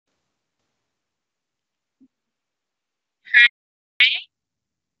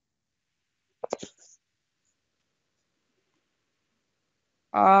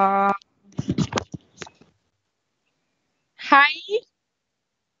Uh, Hi,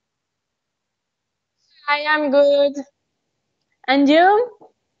 hi, I'm good. And you?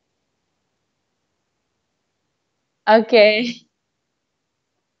 Okay.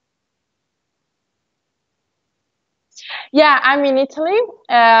 Yeah, I'm in Italy.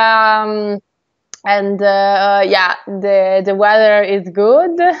 And yeah, the weather is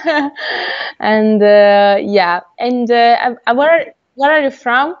good. And yeah, and where are you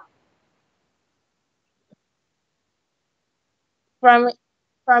from? From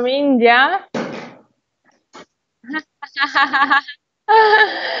from India.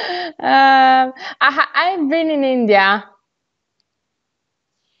 I've been in India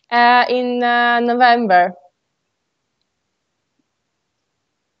in November.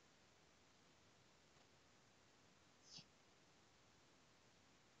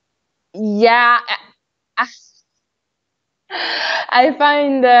 Yeah, I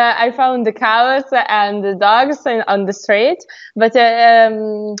found the cows and the dogs on the street, but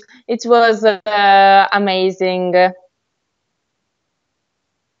it was amazing.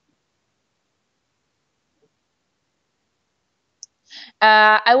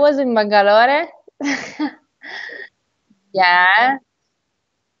 I was in Bangalore. Yeah,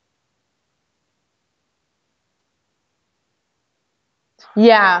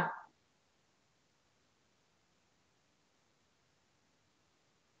 yeah,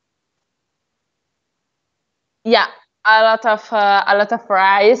 yeah. A lot of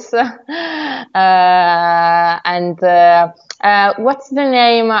rice, and what's the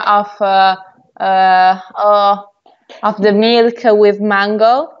name oh, of the milk with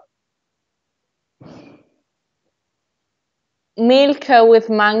mango? Milk with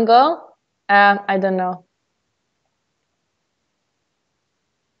mango. I don't know.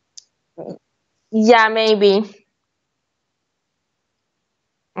 Yeah, maybe.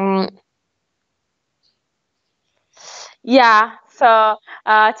 Mm, yeah. So,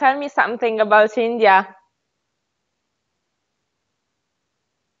 tell me something about India.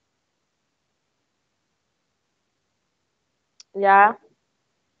 Yeah,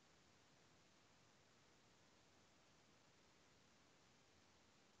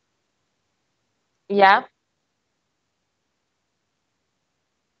 yeah,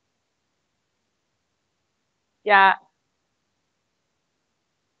 yeah.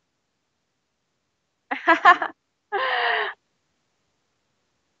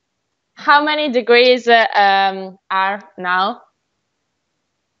 How many degrees are now?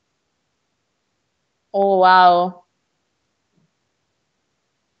 Oh, wow.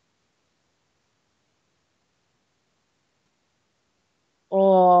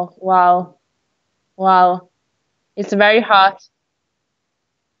 Oh, wow. Wow. It's very hot.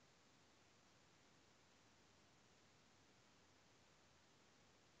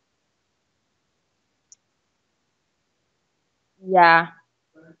 Yeah,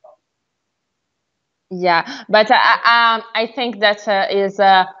 yeah. But I think that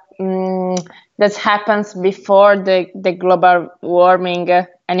mm, that happens before the global warming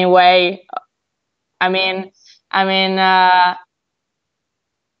anyway. I mean, I mean,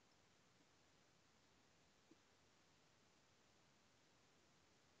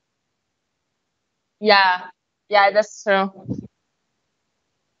 yeah, yeah, that's true.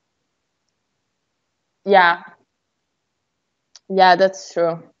 Yeah, yeah, that's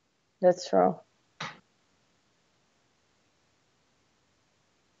true. That's true.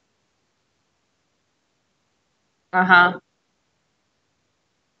 Uh-huh.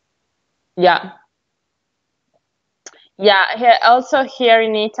 Yeah. Yeah, also here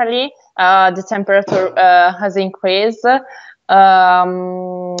in Italy, the temperature has increased,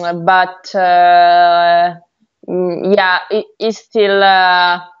 but yeah, it's still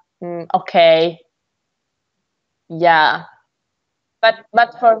okay. Yeah, but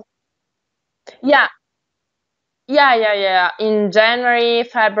for yeah, yeah. In January,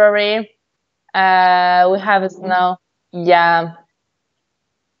 February, we have snow.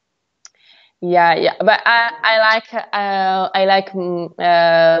 Yeah, yeah. But I like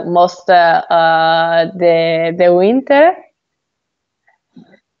most the winter.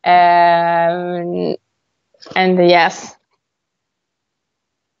 Um, and yes,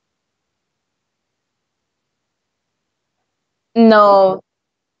 no,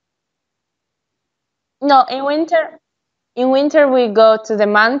 no. In winter we go to the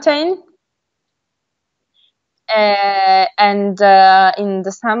mountain, and in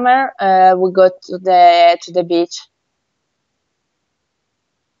the summer we go to the beach.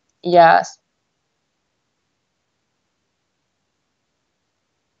 Yes,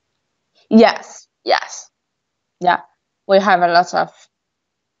 Yes, yes, yeah. We have a lot of.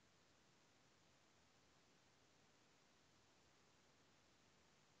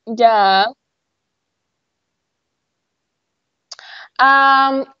 Yeah.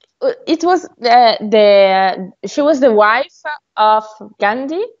 Um, it was the she was the wife of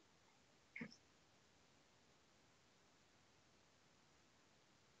Gandhi.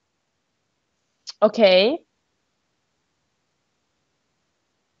 Okay.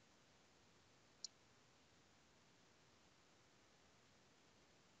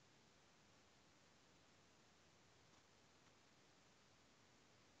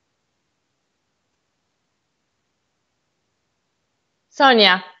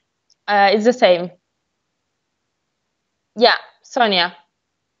 Sonia. It's the same. Yeah, Sonia.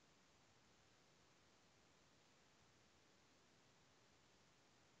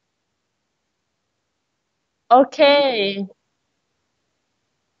 Okay.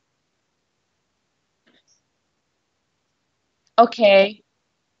 Okay.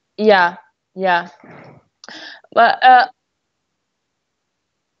 Yeah. Yeah. But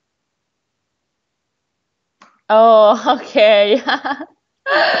oh, okay.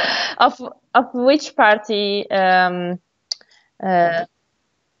 of of which party? Uh,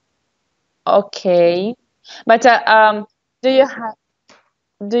 okay. But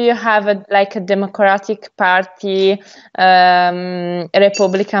do you have a like a Democratic Party, a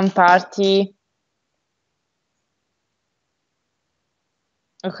Republican Party?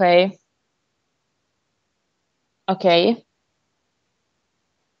 Okay. Okay.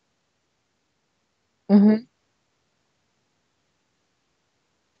 Mm-hmm.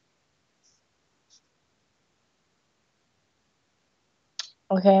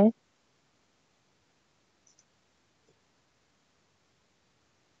 Okay.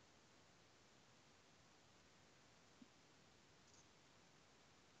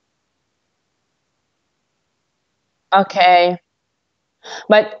 Okay.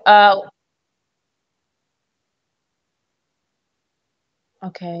 But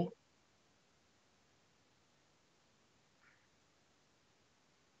okay.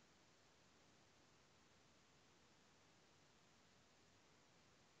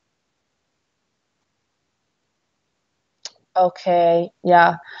 Okay.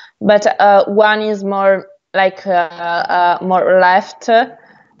 Yeah. But one is more like more left,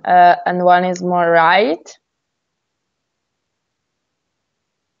 and one is more right.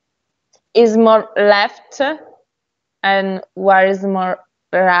 Is more left, and one is more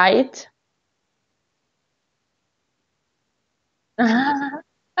right. I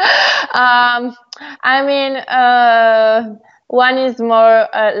mean, one is more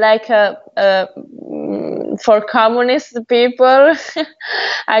like for communist people.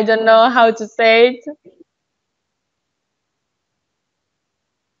 I don't know how to say it.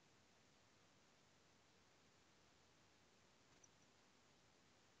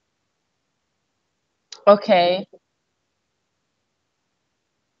 Okay.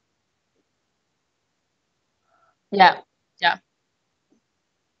 Yeah. Yeah.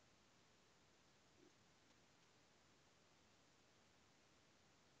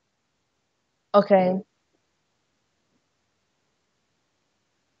 Okay.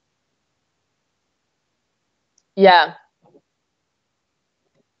 Yeah.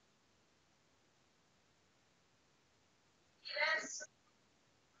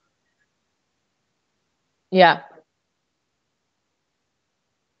 Yeah.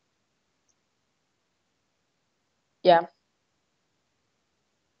 Yeah.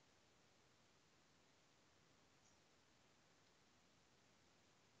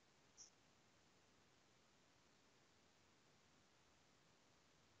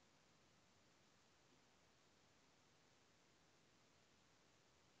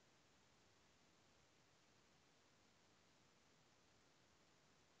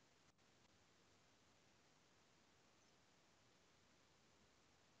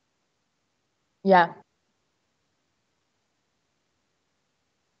 Yeah.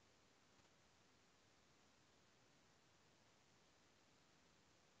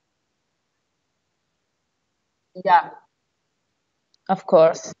 Yeah. Of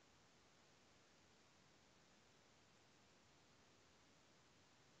course.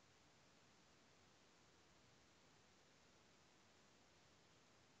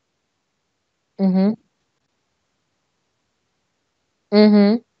 Mm-hmm.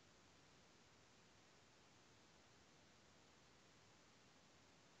 Mm-hmm.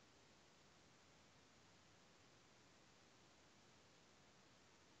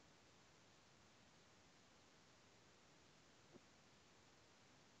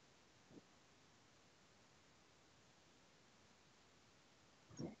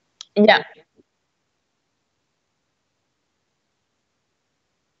 Yeah,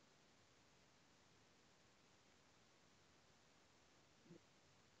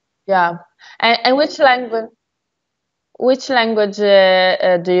 yeah. And which language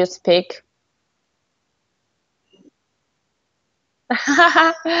do you speak?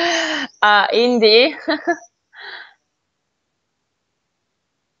 Hindi.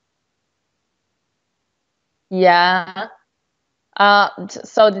 Yeah.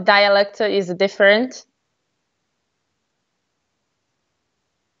 So the dialect is different.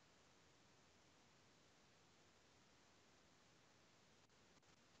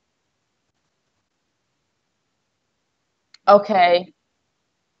 Okay.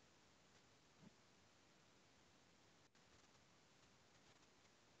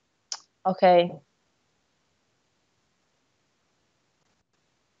 Okay.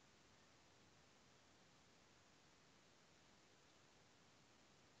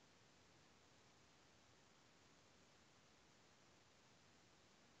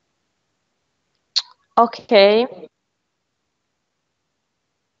 Okay.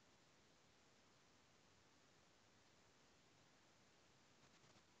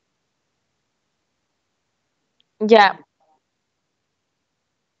 Yeah.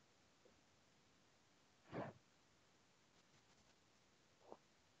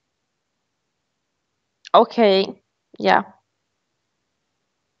 Okay. Yeah.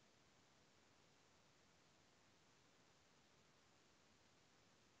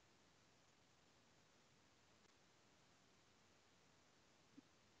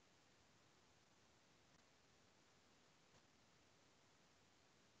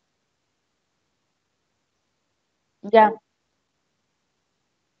 Yeah.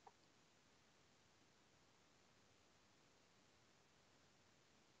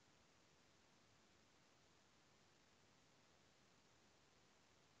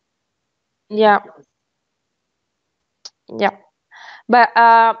 Yeah. Yeah. But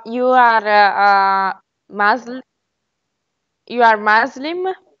you are Muslim. You are Muslim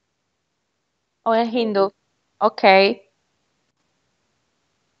or a Hindu? Okay.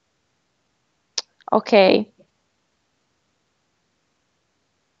 Okay.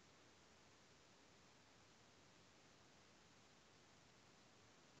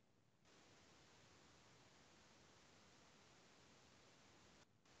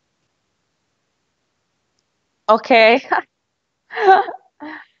 Okay.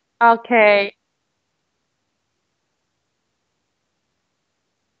 Okay.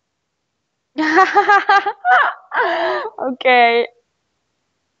 Okay.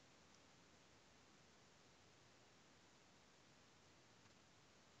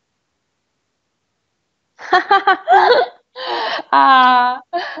 Ah,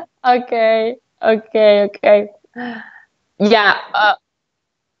 okay. Okay. Okay. Yeah.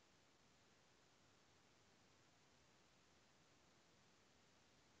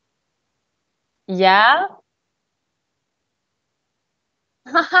 Yeah.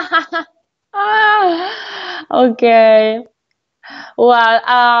 Ah, okay. Well,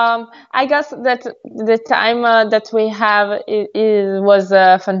 I guess that the time that we have was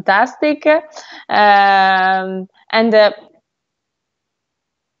fantastic. And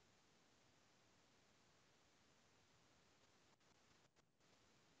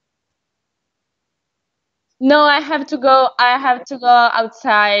no, I have to go. I have to go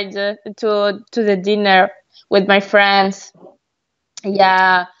outside to the dinner with my friends.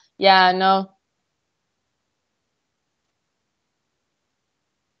 Yeah, yeah, no.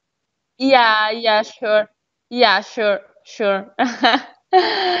 Yeah, yeah, sure. Yeah, sure, sure.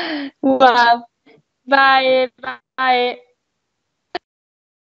 Well, bye, bye.